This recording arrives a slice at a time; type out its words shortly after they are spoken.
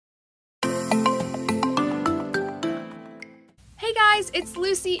it's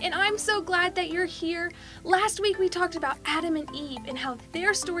Lucy, and I'm so glad that you're here. Last week we talked about Adam and Eve and how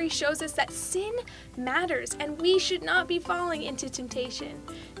their story shows us that sin matters and we should not be falling into temptation.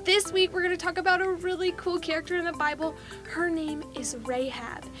 This week we're going to talk about a really cool character in the Bible. Her name is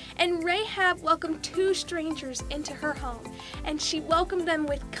Rahab. And Rahab welcomed two strangers into her home, and she welcomed them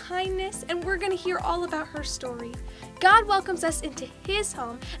with kindness, and we're going to hear all about her story. God welcomes us into His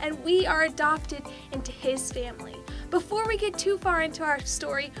home, and we are adopted into His family. Before we get too far into our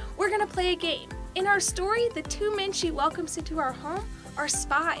story, we're going to play a game. In our story, the two men she welcomes into our home are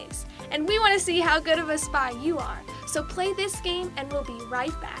spies, and we want to see how good of a spy you are. So play this game, and we'll be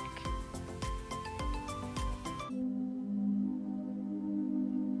right back.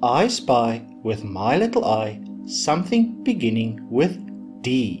 I spy with my little eye something beginning with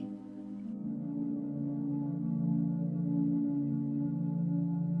D.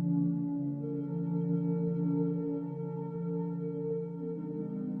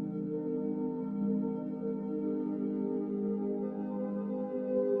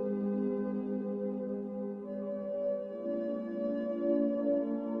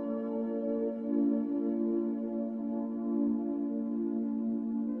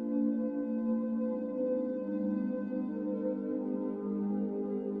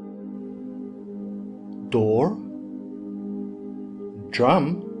 Door,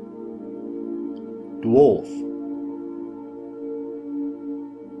 drum, dwarf.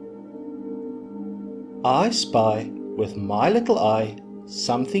 I spy with my little eye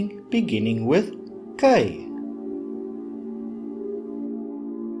something beginning with K.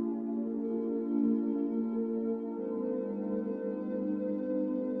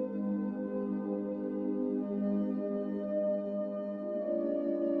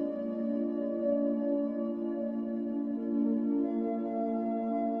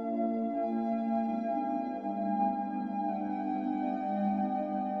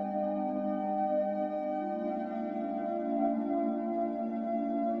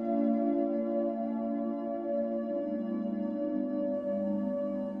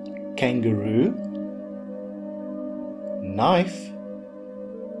 Kangaroo, knife,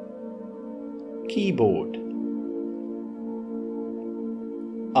 keyboard.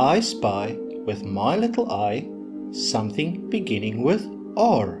 I spy with my little eye something beginning with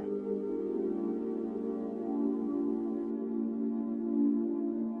R.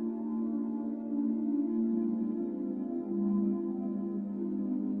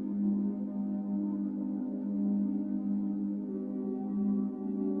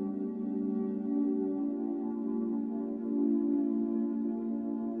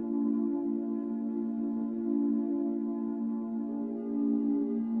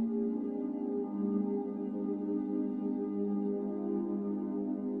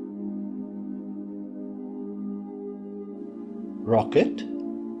 Rocket,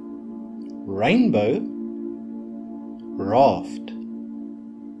 rainbow, raft.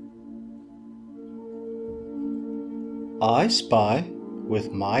 I spy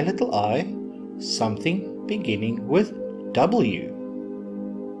with my little eye something beginning with W.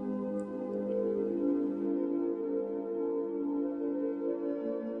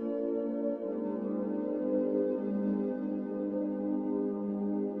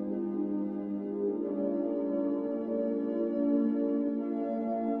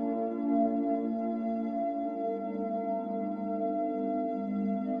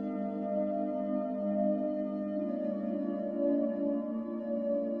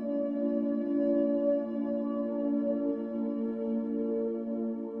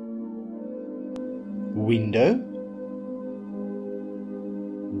 Window,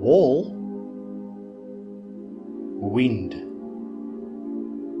 wall, wind.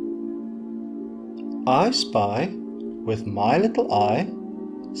 I spy with my little eye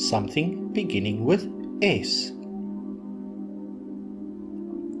something beginning with S.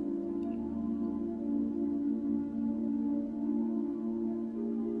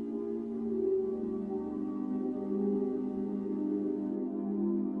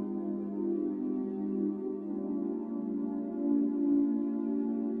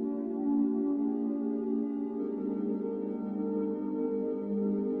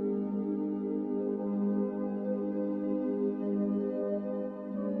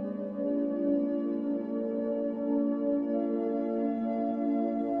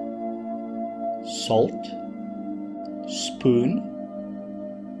 Salt, spoon,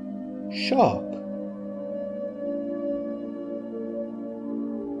 shark.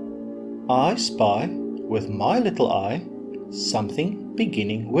 I spy with my little eye something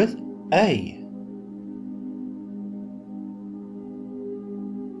beginning with A.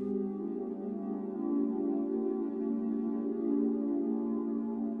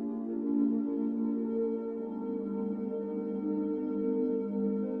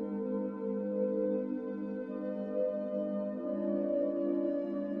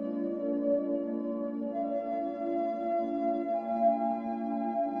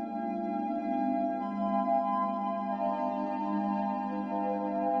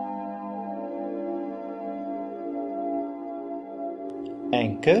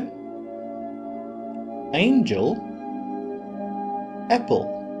 anchor, angel,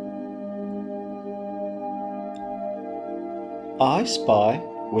 apple. I spy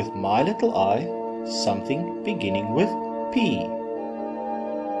with my little eye something beginning with P.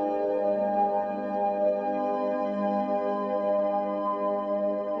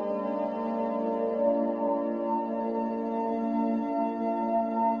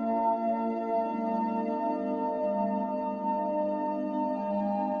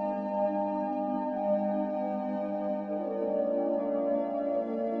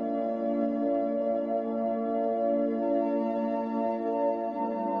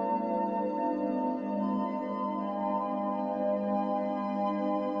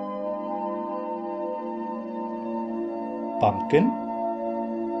 Pumpkin,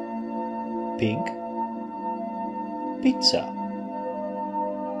 pig, pizza.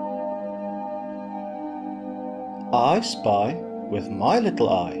 I spy with my little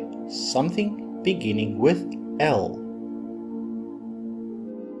eye something beginning with L.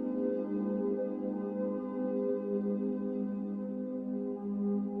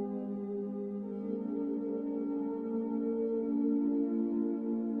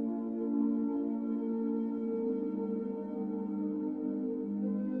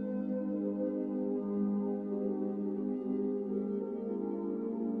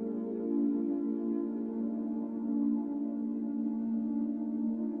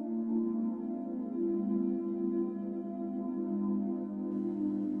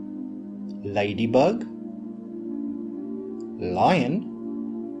 Ladybug, lion,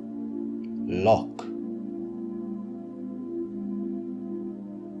 lock.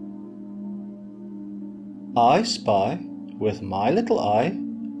 I spy with my little eye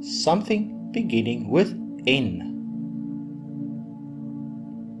something beginning with N.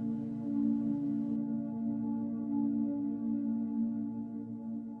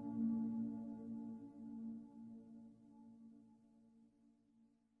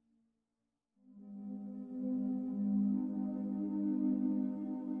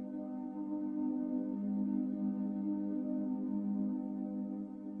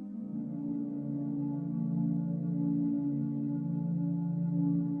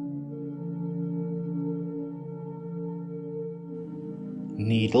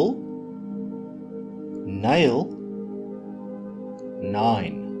 Needle, nail,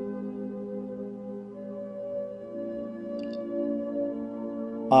 9.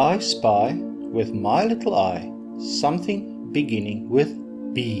 I spy with my little eye something beginning with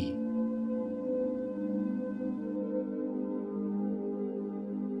B.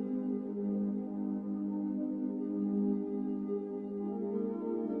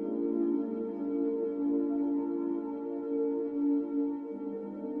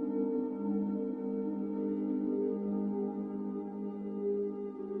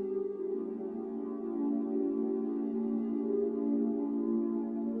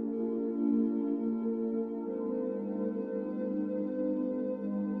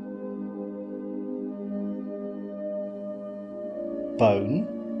 Bone,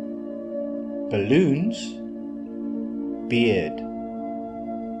 balloons, beard.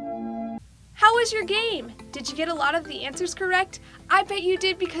 How was your game? Did you get a lot of the answers correct? I bet you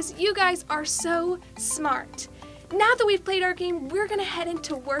did because you guys are so smart. Now that we've played our game, we're going to head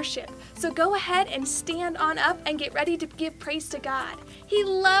into worship. So go ahead and stand on up and get ready to give praise to God. He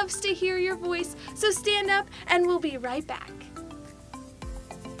loves to hear your voice, so stand up and we'll be right back.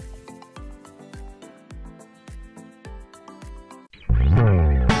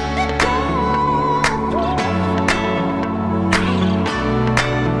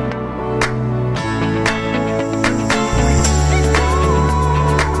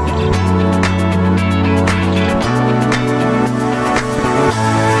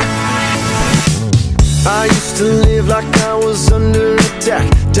 I used to live like I was under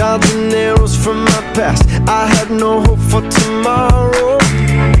attack, dodging arrows from my past. I had no hope for tomorrow.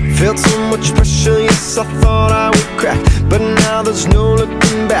 Felt so much pressure, yes, I thought I would crack, but now there's no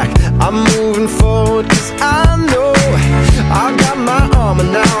looking back. I'm moving forward cause I know I got my armor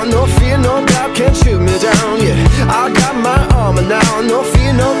now. No fear, no doubt, can't shoot me down, yeah. I got my armor now, no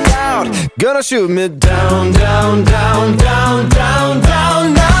fear, no doubt, gonna shoot me down, down, down, down, down,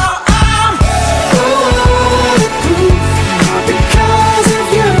 down. Now I'm bulletproof because of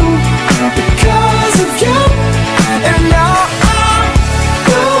you, because of you. And now I'm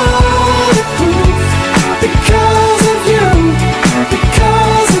bulletproof because of you,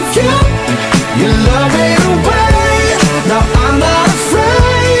 because of you. You love me away, now I'm not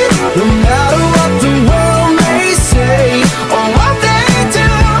afraid. No matter what the world may say or what they do,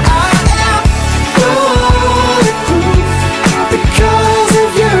 I am bulletproof because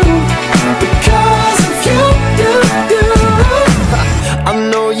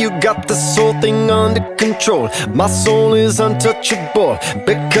under control. My soul is untouchable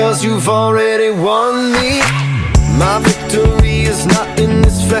because you've already won me. My victory is not in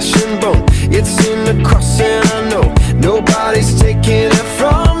this flesh and bone, it's in the cross, and I know nobody's taking it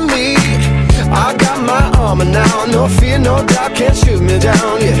from me. I got my armor now, no fear, no doubt, can't shoot me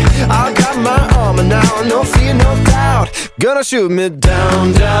down, yeah. I got my armor now, no fear, no doubt, gonna shoot me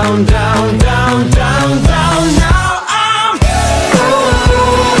down, down, down, down, down, down. Now I'm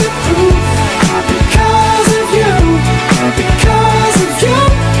bulletproof because of you, because of you.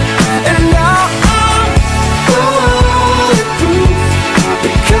 And now I'm bulletproof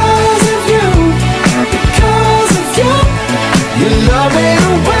because of you, because of you. You love me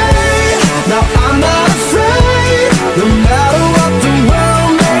away. Now I'm not afraid, no matter what the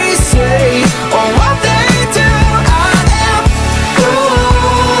world may say or what they do. I am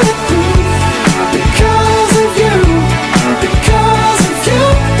bulletproof because of you, because of you,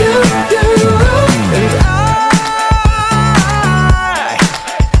 you, you. And I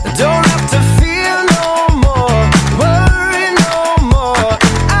don't have to fear no more, worry no more.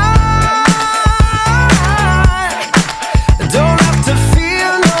 I don't have to fear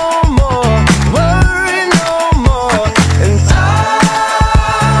no more, worry no more. And I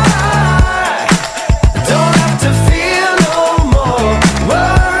don't have to fear no more,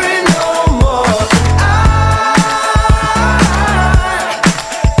 worry no more. I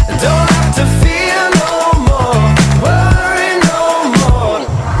don't have to fear no more, worry no more.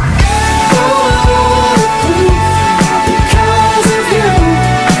 Bulletproof because of you,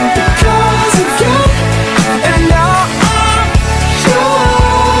 because of you. And now I'm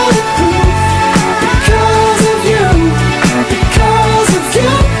bulletproof because of you, because of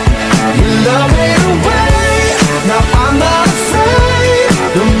you. You love me away. Now I'm not afraid,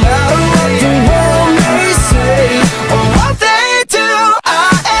 no matter what the world may say or what they do. I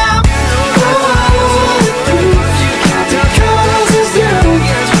am bulletproof because of you,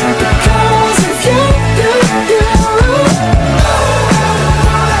 because of you, you, you.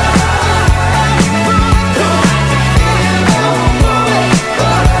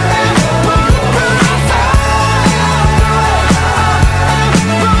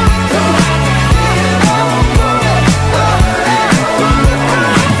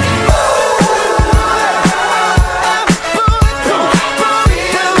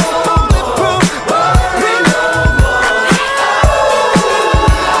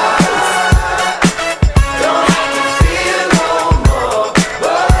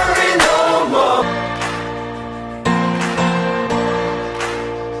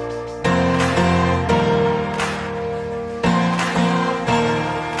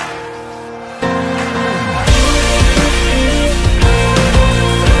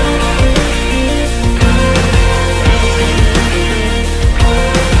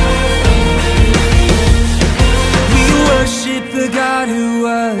 We worship the God who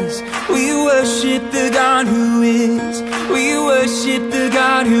was, we worship the God who is, we worship the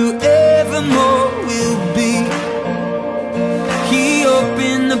God who evermore will be. He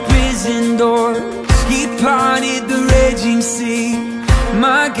opened the prison doors, he parted the raging sea.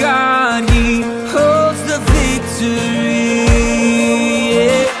 My God, he holds the victory.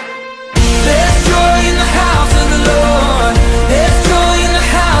 Yeah. There's joy in the house of the Lord, there's joy in the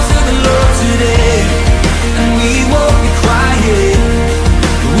house of the Lord today. And we won't be quiet,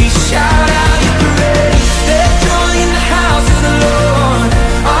 we shout out your praise. There's joy in the house of the Lord,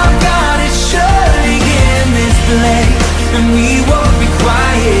 our God is surely in this place. And we won't be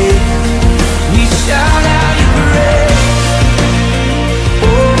quiet, we shout out your praise. Oh,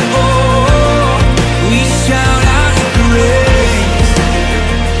 oh, oh, we shout out your praise.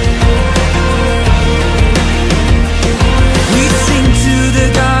 We sing to the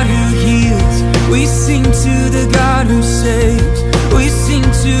God who heals, we sing to the God who saves, we sing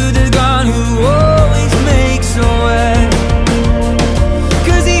to the God who always makes a way.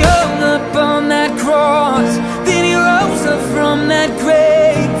 'Cause he hung up on that cross, then he rose up from that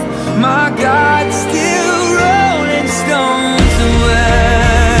grave. My God, still rolling stones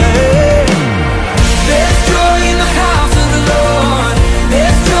away. There's joy in the house of the Lord,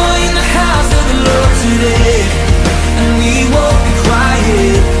 there's joy in the house of the Lord today. And we won't be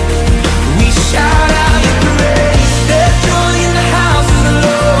quiet, we shout out your praise. There's joy in the house of the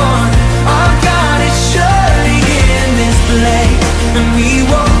Lord, our God is surely in this place. And we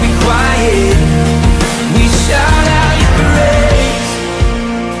won't be quiet, we shout out your praise.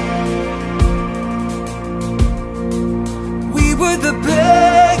 We were the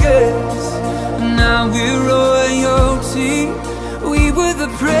beggars, now we're royalty. We were the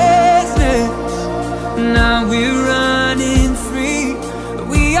prisoners, now we're running free.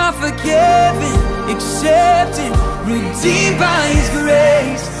 We are forgiven accepted, redeemed by His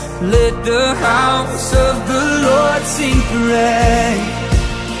grace. Let the house of the Lord sing praise.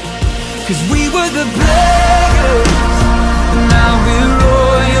 'Cause we were the beggars, now we're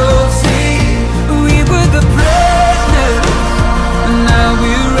royalty. We were the prisoners, now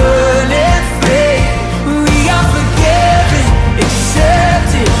we're running free. We are forgiven,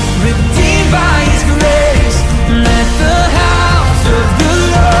 accepted, redeemed by His grace. Let the house of the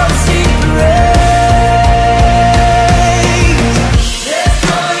Lord sing praise. There's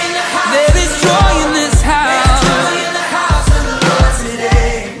joy in the house. There is joy in this house. There's joy in the house of the Lord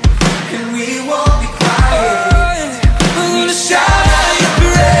today, and we won't be quiet. We're gonna shout out.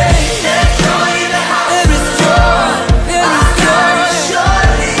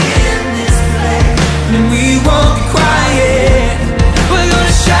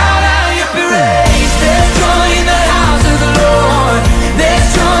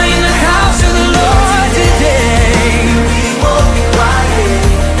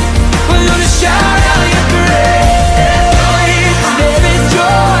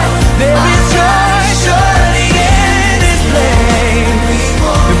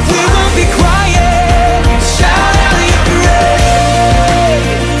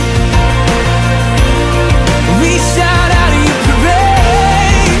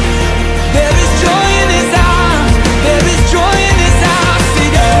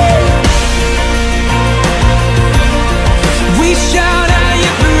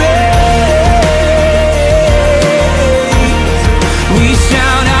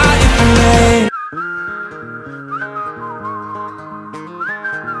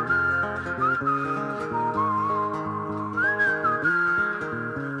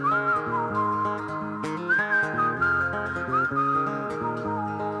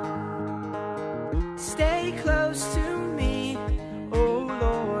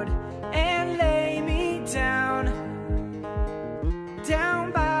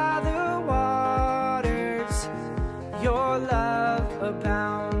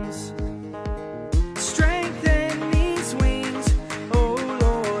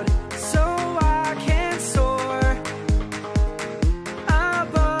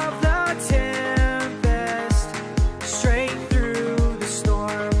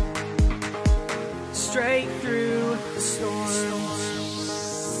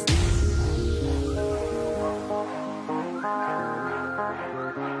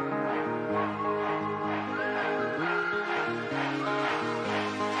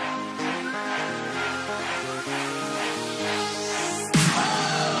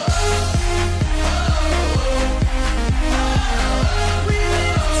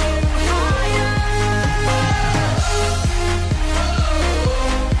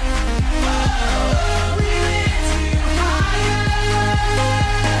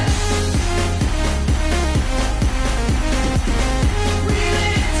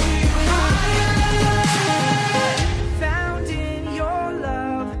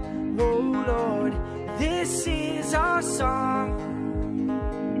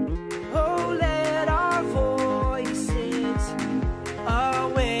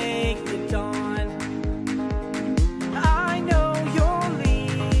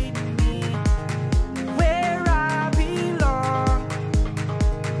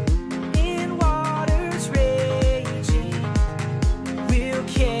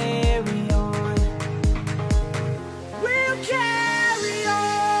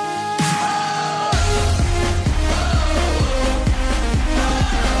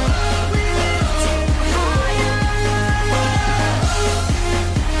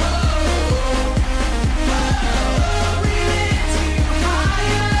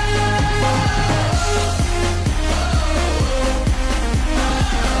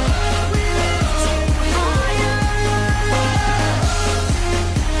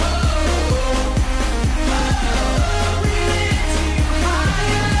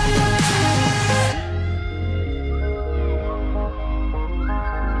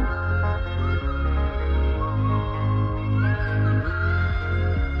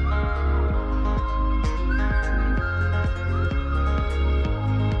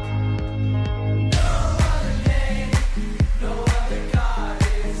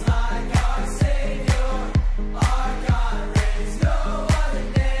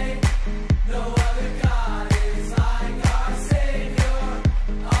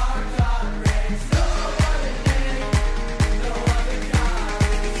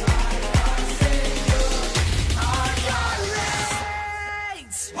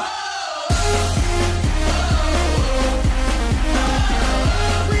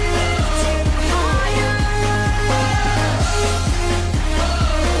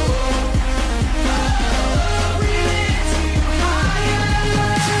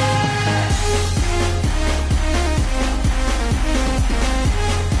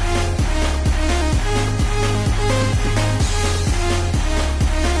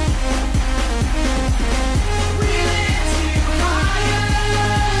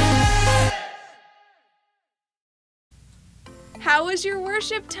 was your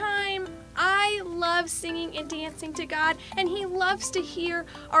worship time? I love singing and dancing to God, and He loves to hear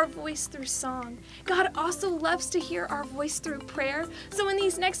our voice through song. God also loves to hear our voice through prayer. So in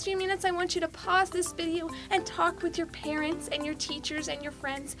these next few minutes, I want you to pause this video and talk with your parents and your teachers and your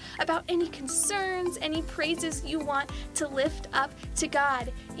friends about any concerns, any praises you want to lift up to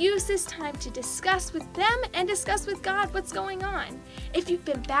God. Use this time to discuss with them and discuss with God what's going on. If you've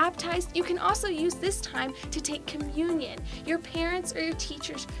been baptized, you can also use this time to take communion. Your parents or your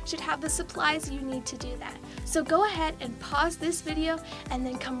teachers should have the supplies you need to do that. So go ahead and pause this video and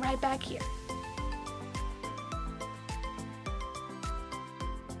then come right back here.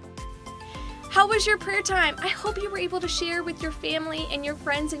 How was your prayer time? I hope you were able to share with your family and your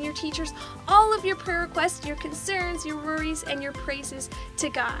friends and your teachers all of your prayer requests, your concerns, your worries, and your praises to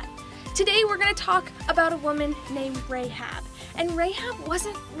God. Today we're going to talk about a woman named Rahab. And Rahab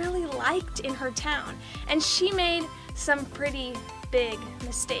wasn't really liked in her town, and she made some pretty big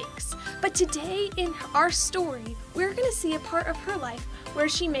mistakes. But today in our story, we're going to see a part of her life where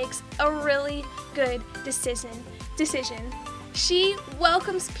she makes a really good decision. She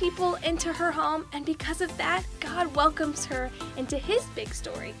welcomes people into her home, and because of that, God welcomes her into His big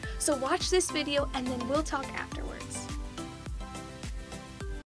story. So watch this video and then we'll talk afterwards.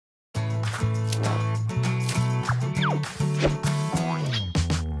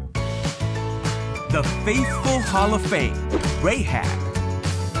 The Faithful Hall of Fame, Rahab.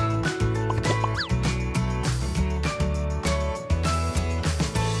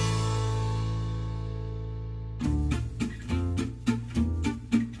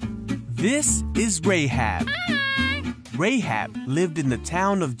 This is Rahab. Hi. Rahab lived in the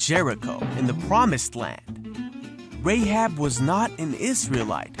town of Jericho in the Promised Land. Rahab was not an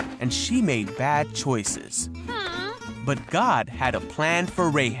Israelite, and she made bad choices. But God had a plan for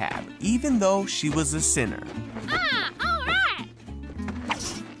Rahab, even though she was a sinner. All right.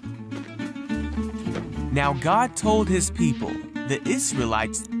 Now God told His people, the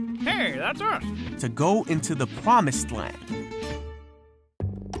Israelites, Hey, that's us. to go into the Promised Land.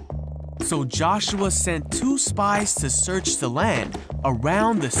 So Joshua sent 2 spies to search the land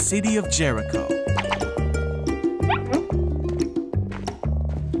around the city of Jericho.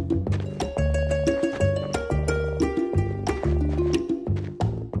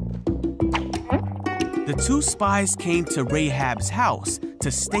 The 2 spies came to Rahab's house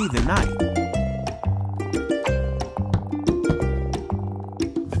to stay the night.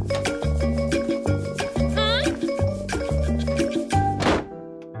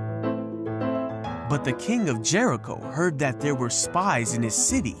 But the king of Jericho heard that there were spies in his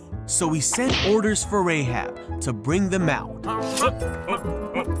city, so he sent orders for Rahab to bring them out.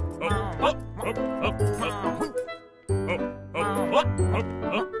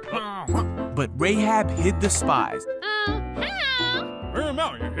 But Rahab hid the spies Bring him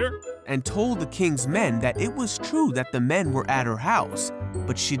out, you hear? and told the king's men that it was true that the men were at her house,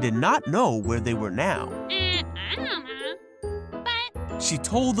 but she did not know where they were now. I don't know. But She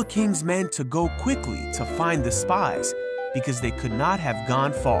told the king's men to go quickly to find the spies, because they could not have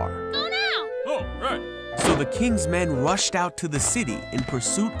gone far. oh no. Oh, right. So the king's men rushed out to the city in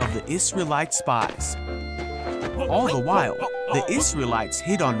pursuit of the Israelite spies. All the while, the Israelites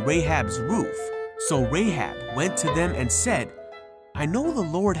hid on Rahab's roof. So Rahab went to them and said, I know the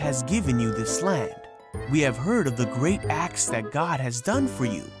Lord has given you this land. We have heard of the great acts that God has done for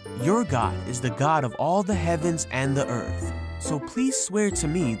you. Your God is the God of all the heavens and the earth. So please swear to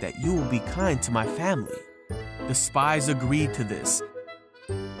me that you will be kind to my family. The spies agreed to this,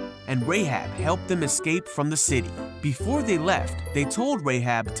 and Rahab helped them escape from the city. Before they left, they told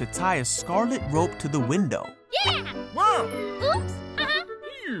Rahab to tie a scarlet rope to the window. Yeah. Wow. Oops.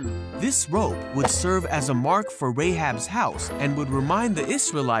 This rope would serve as a mark for Rahab's house and would remind the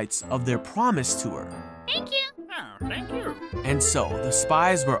Israelites of their promise to her. Thank you. Oh, thank you. And so the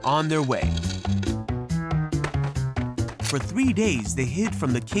spies were on their way. For 3 days, they hid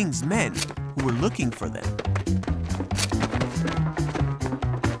from the king's men who were looking for them.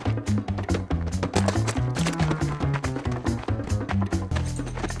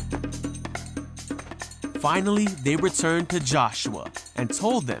 Finally, they returned to Joshua and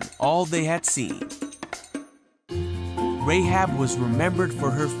told them all they had seen. Rahab was remembered for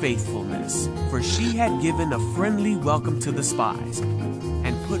her faithfulness, for she had given a friendly welcome to the spies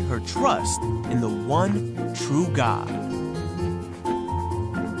and put her trust in the one true God.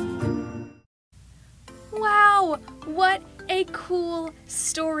 Wow, what a cool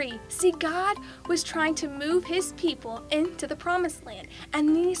story. See, God was trying to move his people into the promised land,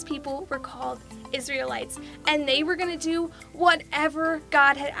 and these people were called Israelites, and they were going to do whatever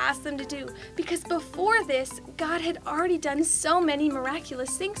God had asked them to do, because before this, God had already done so many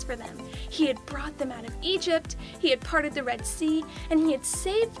miraculous things for them. He had brought them out of Egypt, he had parted the Red Sea, and he had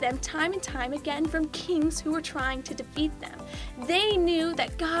saved them time and time again from kings who were trying to defeat them. They knew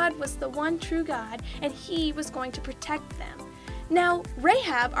that God was the one true God, and he was going to protect them. Now,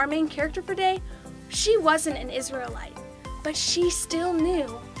 Rahab, our main character for today, she wasn't an Israelite, but she still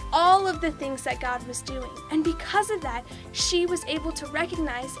knew all of the things that God was doing. And because of that, she was able to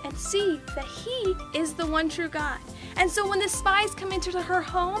recognize and see that he is the one true God. And so when the spies come into her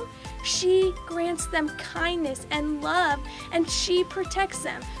home, she grants them kindness and love, and she protects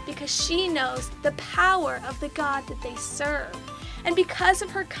them because she knows the power of the God that they serve. And because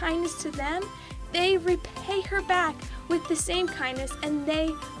of her kindness to them, they repay her back with the same kindness, and they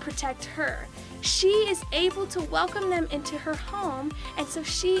protect her. She is able to welcome them into her home, and so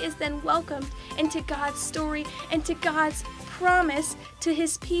she is then welcomed into God's story and to God's promise to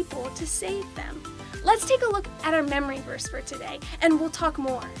his people to save them. Let's take a look at our memory verse for today, and we'll talk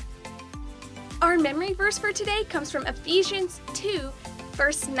more. Our memory verse for today comes from Ephesians 2,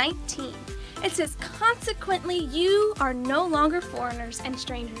 verse 19. It says, "Consequently, you are no longer foreigners and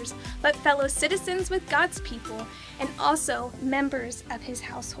strangers, but fellow citizens with God's people, and also members of his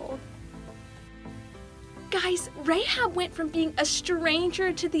household." Guys, Rahab went from being a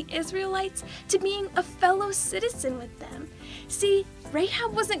stranger to the Israelites to being a fellow citizen with them. See,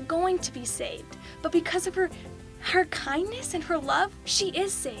 Rahab wasn't going to be saved, but because of her kindness and her love, she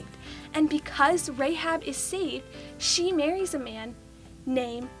is saved. And because Rahab is saved, she marries a man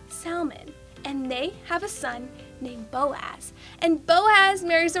named Salmon, and they have a son named Boaz. And Boaz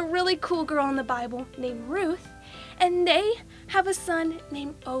marries a really cool girl in the Bible named Ruth, and they have a son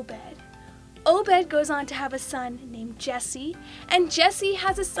named Obed. Obed goes on to have a son named Jesse, and Jesse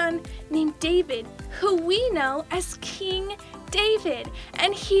has a son named David, who we know as King David,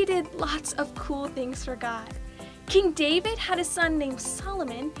 and he did lots of cool things for God. King David had a son named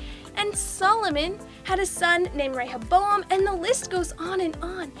Solomon, and Solomon had a son named Rehoboam, and the list goes on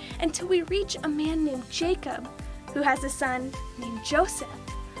until we reach a man named Jacob, who has a son named Joseph,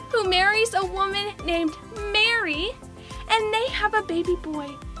 who marries a woman named Mary, and they have a baby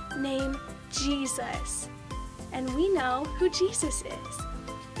boy named Jesus. And we know who Jesus is.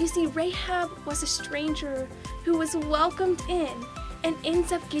 You see, Rahab was a stranger who was welcomed in and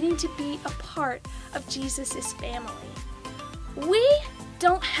ends up getting to be a part of Jesus' family. We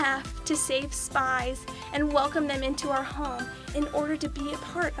don't have to save spies and welcome them into our home in order to be a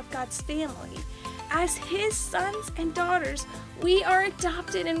part of God's family. As his sons and daughters, we are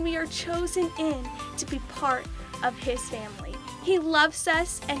adopted and we are chosen in to be part of his family. He loves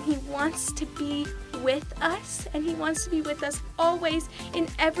us and he wants to be with us, and he wants to be with us always in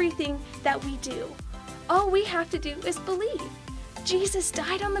everything that we do. All we have to do is believe. Jesus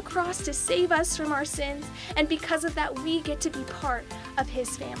died on the cross to save us from our sins, and because of that, we get to be part of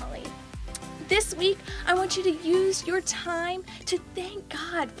his family. This week, I want you to use your time to thank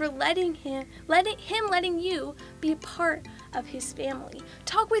God for letting him letting you be a part of his family.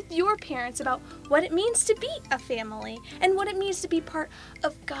 Talk with your parents about what it means to be a family and what it means to be part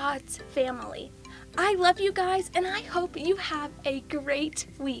of God's family. I love you guys, and I hope you have a great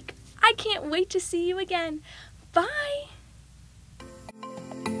week. I can't wait to see you again. Bye!